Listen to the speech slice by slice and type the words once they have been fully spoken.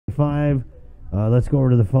5. Let's go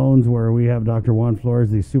over to the phones where we have Dr. Juan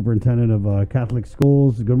Flores, the superintendent of Catholic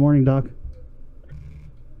schools. Good morning, Doc.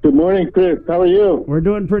 Good morning, Chris. How are you? We're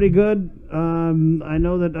doing pretty good. I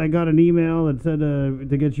know that I got an email that said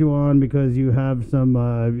to get you on because you have some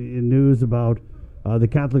news about the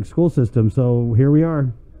Catholic school system. So here we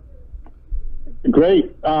are.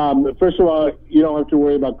 Great. First of all, you don't have to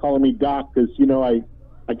worry about calling me Doc because,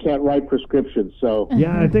 I can't write prescriptions. So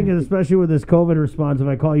yeah, I think especially with this COVID response, if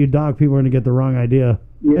I call you Doc, people are going to get the wrong idea.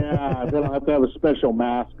 Yeah, then I'll have to have a special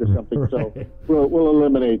mask or something. Right. So we'll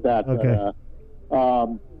eliminate that. Okay. I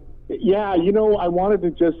wanted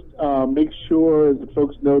to just make sure that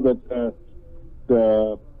folks know that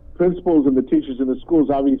the principals and the teachers in the schools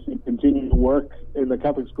obviously continue to work in the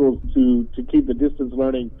Catholic schools to keep the distance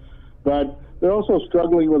learning, but they're also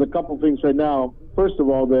struggling with a couple things right now. First of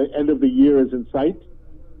all, the end of the year is in sight,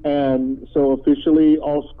 and so officially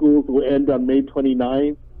all schools will end on May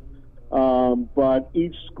 29th, but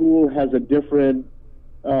each school has a different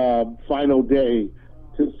final day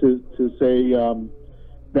to say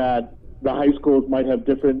that the high schools might have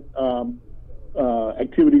different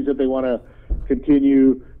activities that they want to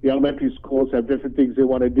continue. The elementary schools have different things they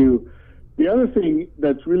want to do. The other thing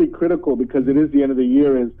that's really critical, because it is the end of the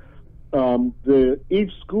year, is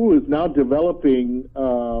each school is now developing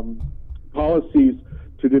policies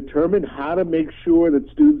to determine how to make sure that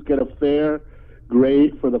students get a fair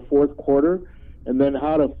grade for the fourth quarter, and then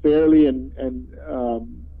how to fairly and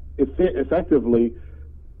effectively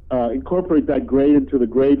incorporate that grade into the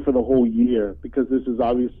grade for the whole year, because this is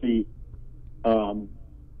obviously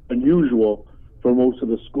unusual for most of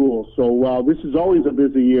the schools. So while this is always a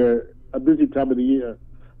busy time of the year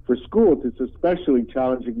for schools, it's especially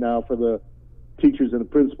challenging now for the teachers and the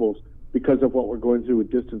principals because of what we're going through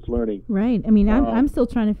with distance learning. Right. I mean, I'm still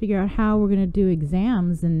trying to figure out how we're going to do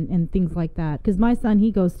exams and things like that, because my son,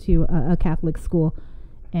 he goes to a Catholic school,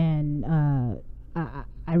 and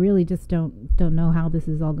I really just don't know how this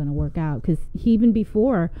is all going to work out, because even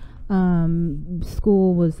before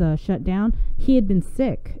school was shut down, he had been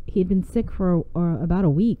sick. He had been sick for about a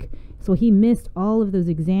week, so he missed all of those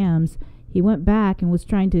exams. He went back and was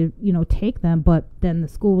trying to, take them, but then the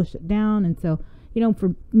school was shut down, and so,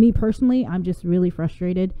 for me personally, I'm just really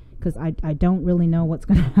frustrated because I don't really know what's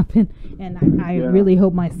going to happen, and I really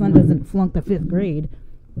hope my son doesn't flunk the 5th grade.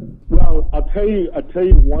 Well, I'll tell you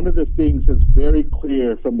one of the things that's very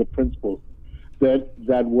clear from the principals,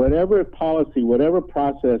 that whatever policy, whatever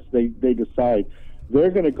process they decide,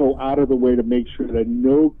 they're going to go out of the way to make sure that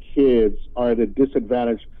no kids are at a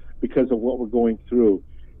disadvantage because of what we're going through.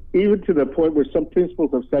 Even to the point where some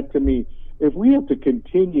principals have said to me, if we have to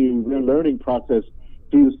continue their learning process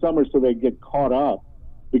through the summer so they get caught up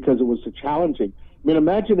because it was so challenging. I mean,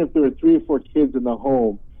 imagine if there are 3 or 4 kids in the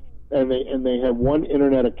home and they have one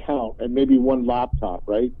internet account and maybe one laptop,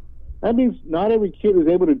 right? That means not every kid is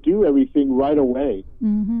able to do everything right away.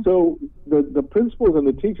 Mm-hmm. So the principals and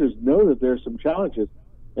the teachers know that there are some challenges.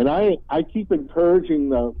 And I keep encouraging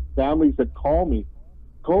the families that call me,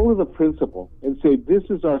 go to the principal and say, this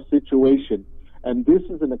is our situation, and this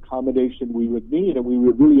is an accommodation we would need, and we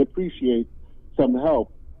would really appreciate some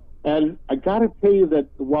help. And I got to tell you that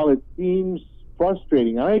while it seems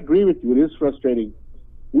frustrating, I agree with you, it is frustrating.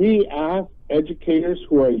 We ask educators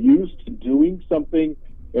who are used to doing something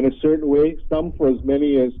in a certain way, some for as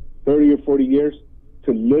many as 30 or 40 years,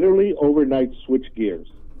 to literally overnight switch gears.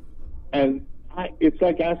 And it's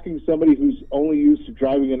like asking somebody who's only used to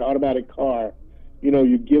driving an automatic car,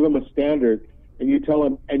 you give them a standard and you tell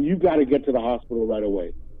them, and you got to get to the hospital right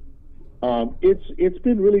away. It's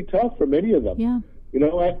been really tough for many of them. Yeah.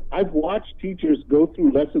 I've watched teachers go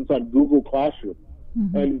through lessons on Google Classroom.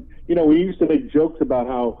 Mm-hmm. And, we used to make jokes about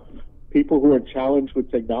how people who are challenged with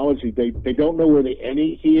technology, they don't know where the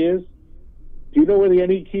any key is. Do you know where the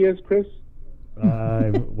any key is, Chris?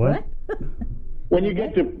 What? When you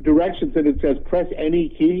get to directions and it says press any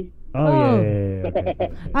key. Oh. Yeah.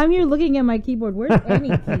 I'm here looking at my keyboard. Where's any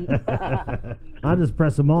key? I'll just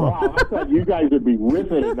press them all. Wow, I thought you guys would be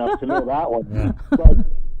riveted enough to know that one. Yeah. But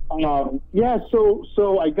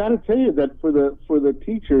so I got to tell you that for the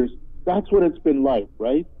teachers, that's what it's been like,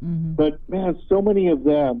 right? Mm-hmm. But man, so many of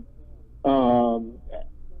them.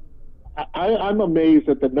 I'm amazed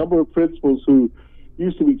at the number of principals who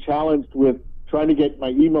used to be challenged with trying to get my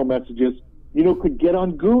email messages, could get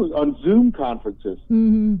on Zoom conferences.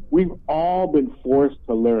 Mm-hmm. We've all been forced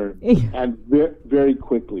to learn, and very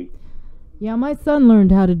quickly. Yeah, my son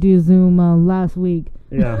learned how to do Zoom last week.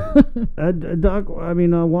 Yeah. Doc, I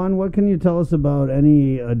mean, Juan, what can you tell us about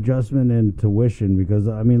any adjustment in tuition? Because,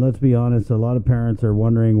 I mean, let's be honest, a lot of parents are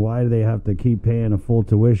wondering why do they have to keep paying a full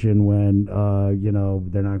tuition when,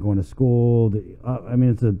 they're not going to school. I mean,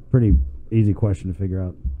 it's a pretty easy question to figure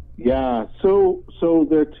out. Yeah, so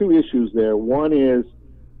there are two issues there. One is,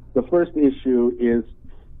 the first issue is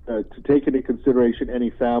to take into consideration any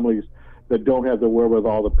families that don't have the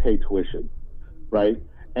wherewithal to pay tuition, right?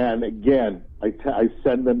 And again, I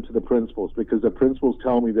send them to the principals because the principals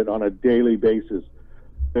tell me that on a daily basis,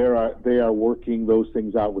 they are working those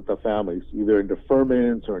things out with the families, either in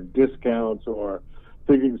deferments or in discounts or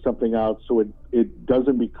figuring something out so it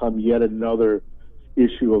doesn't become yet another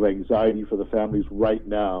issue of anxiety for the families right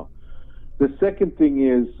now. The second thing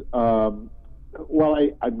is, while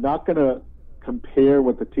I'm not going to compare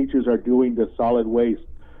what the teachers are doing to solid waste,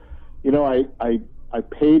 I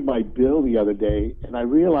paid my bill the other day and I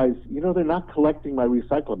realized, they're not collecting my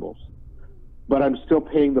recyclables, but I'm still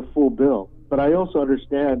paying the full bill. But I also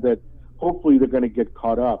understand that hopefully they're going to get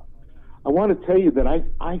caught up. I want to tell you that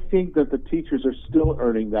I think that the teachers are still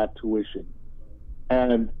earning that tuition,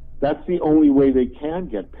 and that's the only way they can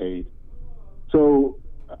get paid. So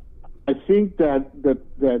I think that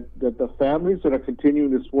the families that are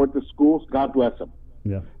continuing to support the schools, God bless them.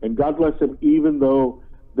 Yeah. And God bless them even though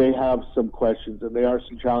they have some questions and there are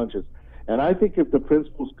some challenges. And I think if the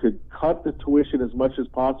principals could cut the tuition as much as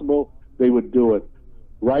possible, they would do it.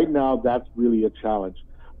 Right now, that's really a challenge.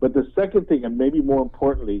 But the second thing, and maybe more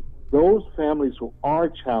importantly, those families who are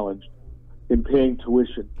challenged in paying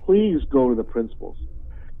tuition, please go to the principals.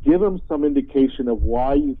 Give them some indication of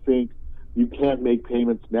why you think you can't make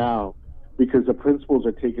payments now, because the principals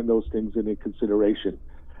are taking those things into consideration.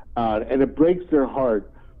 And it breaks their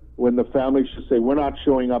heart when the families should say, we're not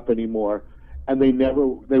showing up anymore, and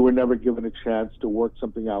they were never given a chance to work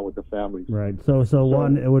something out with the families. Right. So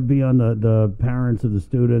one, it would be on the parents of the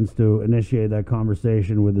students to initiate that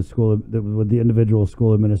conversation with the school, with the individual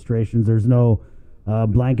school administrations. There's no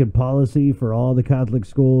blanket policy for all the Catholic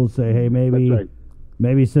schools. Say, hey, maybe. That's right.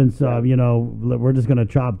 Maybe since, we're just going to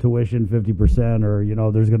chop tuition 50% or,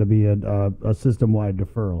 there's going to be a system-wide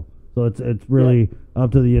deferral. So it's really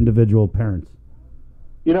up to the individual parents.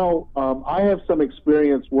 I have some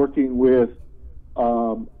experience working with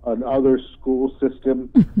another school system.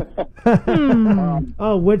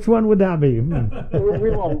 Which one would that be?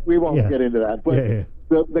 we won't get into that. But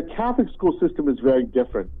the Catholic school system is very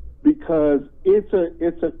different because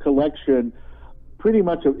it's a collection pretty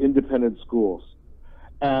much of independent schools.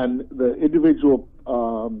 And the individual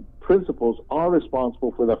principals are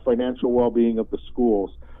responsible for the financial well-being of the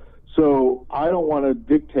schools. So I don't want to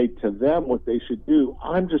dictate to them what they should do.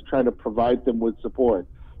 I'm just trying to provide them with support.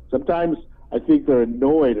 Sometimes I think they're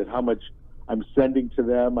annoyed at how much I'm sending to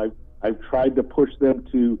them. I've tried to push them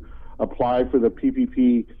to apply for the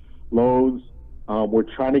PPP loans. We're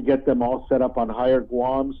trying to get them all set up on Hire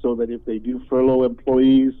Guam so that if they do furlough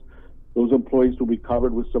employees, those employees will be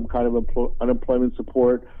covered with some kind of unemployment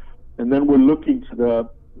support. And then we're looking to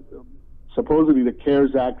supposedly the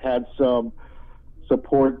CARES Act had some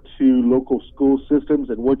support to local school systems,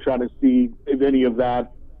 and we're trying to see if any of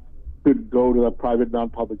that could go to the private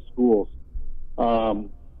non-public schools.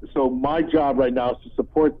 So my job right now is to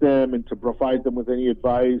support them and to provide them with any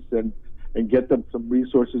advice and get them some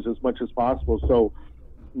resources as much as possible. So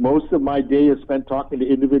most of my day is spent talking to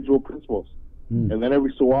individual principals. And then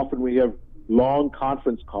every so often we have long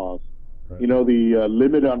conference calls. Right. The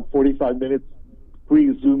limit on 45 minutes free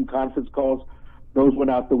Zoom conference calls, those went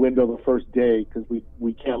out the window the first day because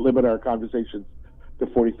we can't limit our conversations to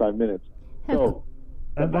 45 minutes. So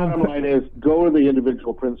the bottom line is go to the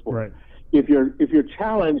individual principal. Right. If you're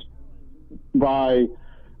challenged by,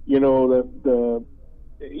 most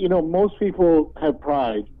people have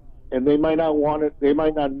pride and they might not want it. They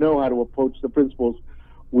might not know how to approach the principals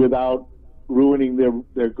without ruining their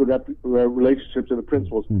good relationships with the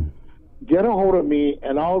principals. Get a hold of me,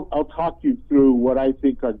 and I'll talk you through what I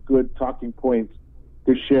think are good talking points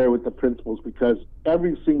to share with the principals, because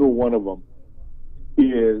every single one of them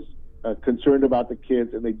is concerned about the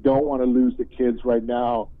kids, and they don't want to lose the kids right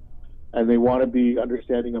now, and they want to be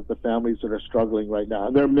understanding of the families that are struggling right now.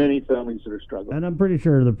 And there are many families that are struggling. And I'm pretty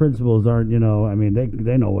sure the principals aren't, they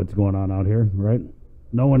know what's going on out here, right?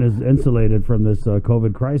 No one is insulated from this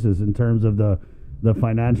COVID crisis in terms of the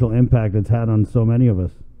financial impact it's had on so many of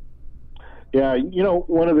us. Yeah,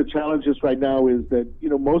 one of the challenges right now is that,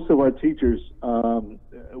 most of our teachers,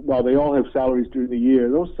 while they all have salaries during the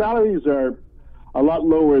year, those salaries are a lot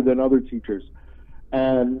lower than other teachers.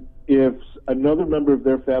 And if another member of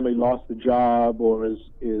their family lost a job or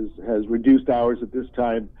has reduced hours at this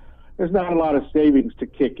time, there's not a lot of savings to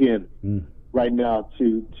kick in right now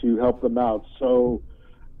to help them out. So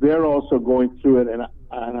they're also going through it, and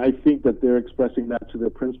I think that they're expressing that to their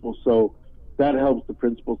principals. So that helps the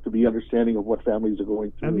principals to be understanding of what families are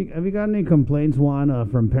going through. Have you got any complaints, Juan,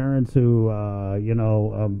 from parents who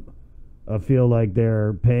feel like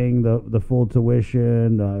they're paying the full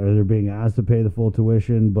tuition, or they're being asked to pay the full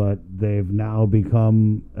tuition, but they've now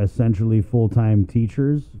become essentially full-time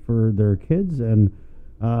teachers for their kids? And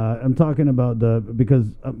I'm talking about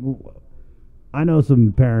because I know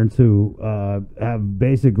some parents who have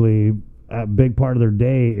basically a big part of their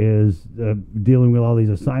day is dealing with all these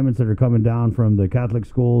assignments that are coming down from the Catholic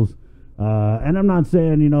schools. And I'm not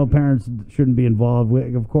saying, parents shouldn't be involved.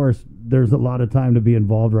 Of course, there's a lot of time to be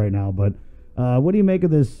involved right now. But what do you make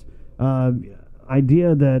of this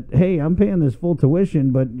idea that, hey, I'm paying this full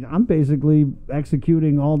tuition, but I'm basically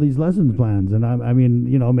executing all these lessons plans? And I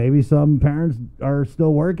mean, maybe some parents are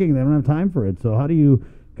still working. They don't have time for it. So how do you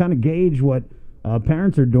kind of gauge what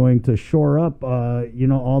parents are doing to shore up,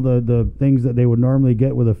 all the things that they would normally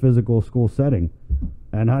get with a physical school setting?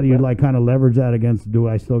 And how do you kind of leverage that against, do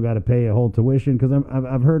I still got to pay a whole tuition? Because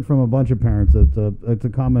I've heard from a bunch of parents that it's a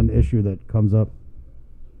common issue that comes up.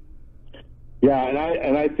 Yeah,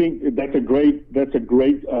 and I think that's a great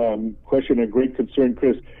question, a great concern,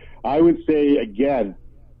 Chris. I would say again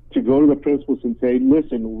to go to the principals and say,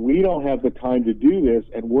 listen, we don't have the time to do this,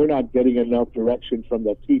 and we're not getting enough direction from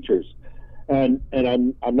the teachers. And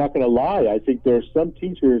I'm not going to lie. I think there are some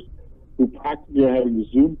teachers who practically are having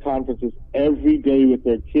Zoom conferences every day with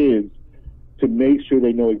their kids to make sure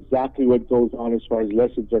they know exactly what goes on as far as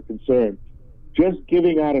lessons are concerned. Just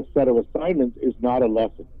giving out a set of assignments is not a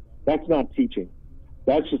lesson. That's not teaching.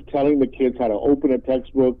 That's just telling the kids how to open a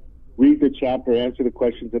textbook, read the chapter, answer the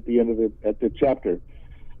questions at the end of the chapter.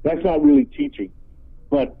 That's not really teaching.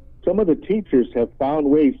 But some of the teachers have found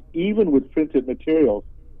ways, even with printed materials,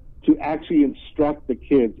 to actually instruct the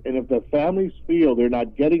kids. And if the families feel they're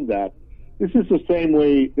not getting that, this is the same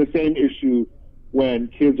issue when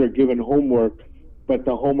kids are given homework, but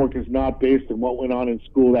the homework is not based on what went on in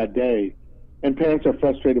school that day. And parents are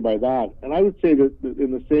frustrated by that. And I would say that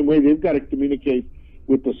in the same way, they've got to communicate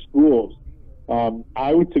with the schools.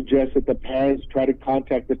 I would suggest that the parents try to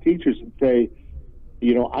contact the teachers and say,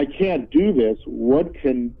 I can't do this. What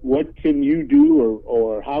can you do,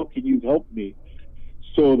 or how can you help me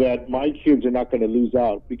so that my kids are not going to lose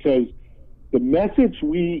out? Because the message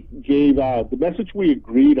we gave out, the message we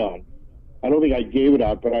agreed on, I don't think I gave it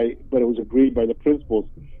out, but it was agreed by the principals.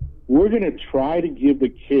 We're going to try to give the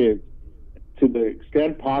kids, to the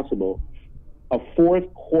extent possible, a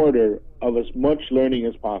fourth quarter of as much learning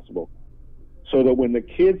as possible, so that when the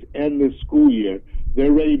kids end this school year,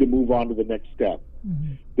 they're ready to move on to the next step.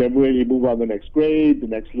 Mm-hmm. They're ready to move on to the next grade, the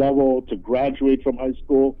next level, to graduate from high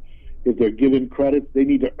school. If they're given credits, they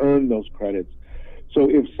need to earn those credits. So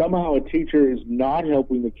if somehow a teacher is not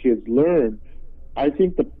helping the kids learn, I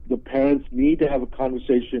think the parents need to have a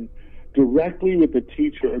conversation directly with the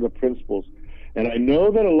teacher or the principals. And I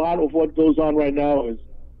know that a lot of what goes on right now is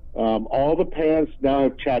all the parents now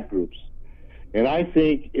have chat groups. And I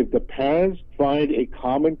think if the parents find a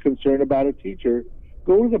common concern about a teacher,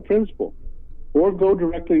 go to the principal or go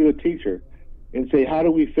directly to the teacher and say, how do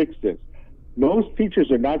we fix this? Most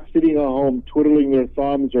teachers are not sitting at home twiddling their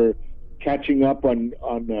thumbs or catching up on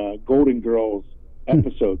Golden Girls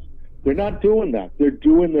episodes. They're not doing that. They're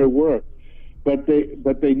doing their work. But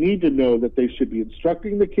they need to know that they should be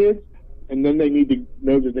instructing the kids, and then they need to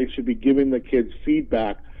know that they should be giving the kids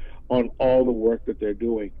feedback on all the work that they're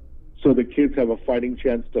doing, so the kids have a fighting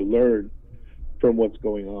chance to learn from what's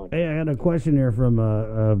going on. Hey, I got a question here from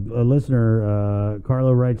a listener.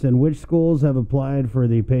 Carlo writes in, which schools have applied for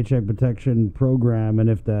the Paycheck Protection Program, and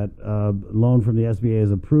if that loan from the SBA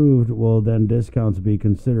is approved, will then discounts be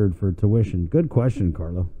considered for tuition? Good question,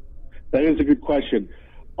 Carlo. That is a good question.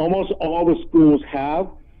 Almost all the schools have.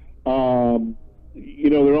 There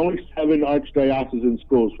are only 7 archdiocesan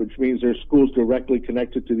schools, which means they're schools directly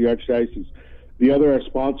connected to the archdiocese. The other are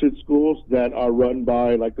sponsored schools that are run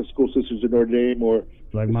by, like, the School Sisters of Notre Dame, or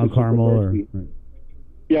like Mount Carmel, or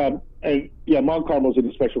Mount Carmel's in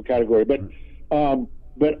a special category. But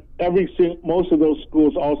most of those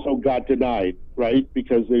schools also got denied, right,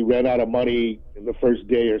 because they ran out of money in the first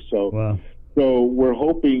day or so. Wow. So we're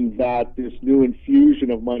hoping that this new infusion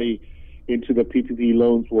of money into the PPP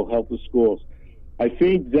loans will help the schools. I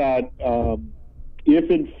think that if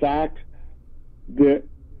in fact there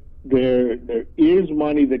is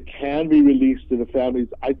money that can be released to the families,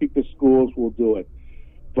 I think the schools will do it.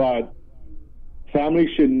 But families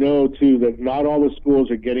should know too that not all the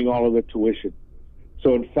schools are getting all of the tuition.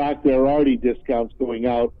 So in fact, there are already discounts going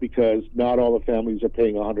out because not all the families are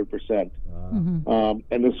paying 100%.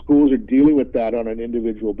 And the schools are dealing with that on an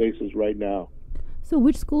individual basis right now. So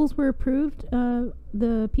which schools were approved,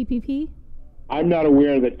 the PPP? I'm not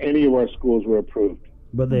aware that any of our schools were approved.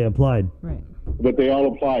 But they applied. Right. But they all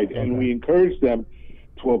applied. And we encouraged them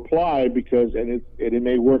to apply because, and it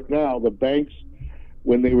may work now, the banks,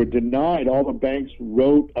 when they were denied, all the banks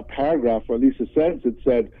wrote a paragraph, or at least a sentence that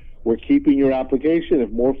said, we're keeping your application.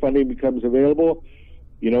 If more funding becomes available,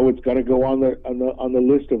 it's got to go on the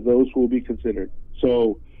list of those who will be considered.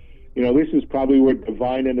 So, this is probably where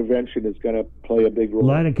divine intervention is going to play a big role.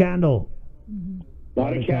 Light a candle.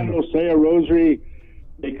 Light a candle, say a rosary,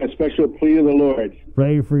 make a special plea to the Lord.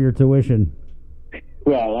 Pray for your tuition.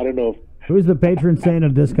 Well, I don't know. Who's the patron saint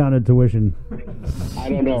of discounted tuition? I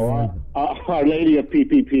don't know. Our Lady of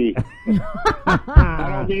PPP. I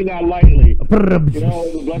don't mean that lightly.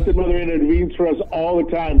 The Blessed Mother intervenes for us all the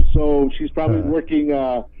time, so she's probably working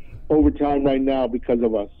overtime right now because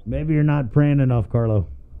of us. Maybe you're not praying enough, Carlo.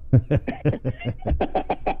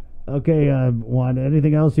 Okay, Juan,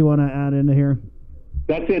 anything else you want to add into here?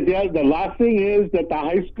 That's it. The last thing is that the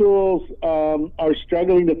high schools are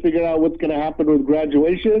struggling to figure out what's going to happen with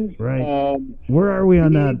graduation. Right. Where are we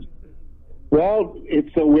on that? Well,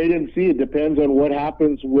 it's a wait and see. It depends on what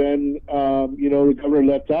happens when, the governor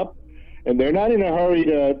lets up. And they're not in a hurry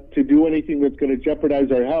to do anything that's going to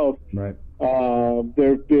jeopardize our health. Right. There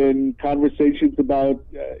have been conversations about,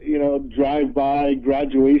 drive-by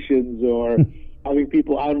graduations or having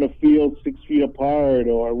people out in the field 6 feet apart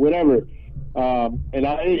or whatever. And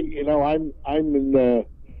I'm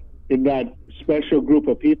in that special group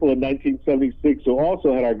of people in 1976 who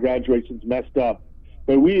also had our graduations messed up,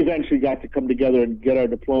 but we eventually got to come together and get our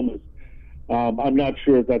diplomas. I'm not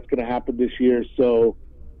sure if that's going to happen this year, so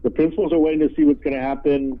the principals are waiting to see what's going to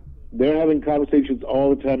happen. They're having conversations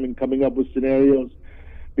all the time and coming up with scenarios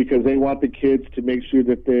because they want the kids to make sure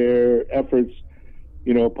that their efforts,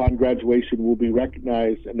 upon graduation will be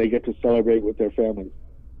recognized and they get to celebrate with their families.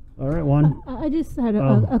 All right, Juan. I just had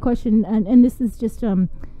a question, and this is just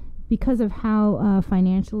because of how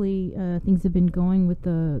financially things have been going with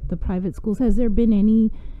the private schools. Has there been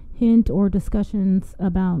any hint or discussions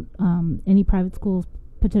about any private schools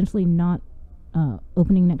potentially not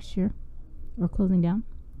opening next year or closing down?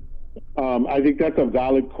 I think that's a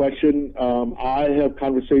valid question. I have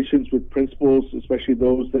conversations with principals, especially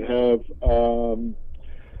those that have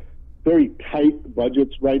very tight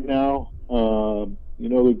budgets right now.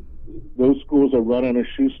 Those schools are run on a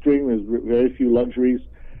shoestring. There's very few luxuries.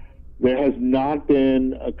 There has not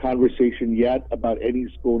been a conversation yet about any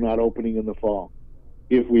school not opening in the fall,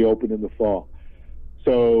 if we open in the fall.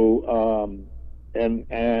 So,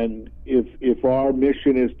 and if our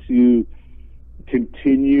mission is to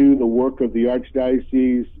continue the work of the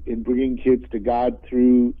Archdiocese in bringing kids to God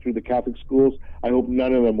through the Catholic schools, I hope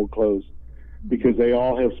none of them will close, because they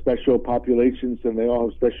all have special populations and they all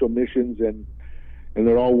have special missions, and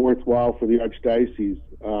they're all worthwhile for the Archdiocese.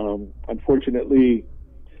 Unfortunately,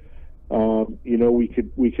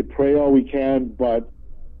 we could pray all we can, but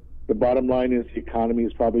the bottom line is the economy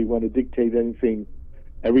is probably going to dictate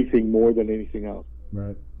everything more than anything else.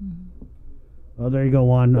 Right. Well, there you go,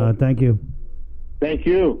 Juan. Thank you. Thank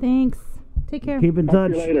you. Thanks. Take care. Keep in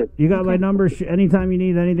touch. You later. You got my number. Anytime you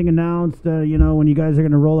need anything announced, when you guys are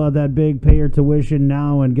going to roll out that big pay your tuition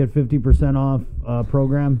now and get 50% off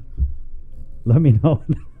program, let me know.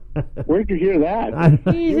 Where'd you hear that?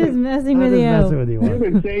 He's just messing with you. You've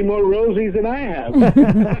been saying more rosies than I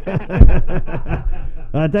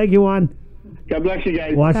have. Thank you, Juan. God bless you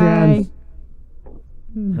guys. Wash your hands.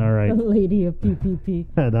 All right. The Lady of PPP.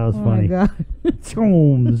 That was funny. My God.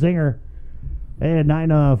 Zinger. Hey, at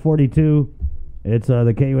 9:42, it's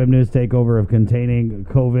the KUM News takeover of containing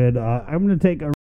COVID. I'm going to take a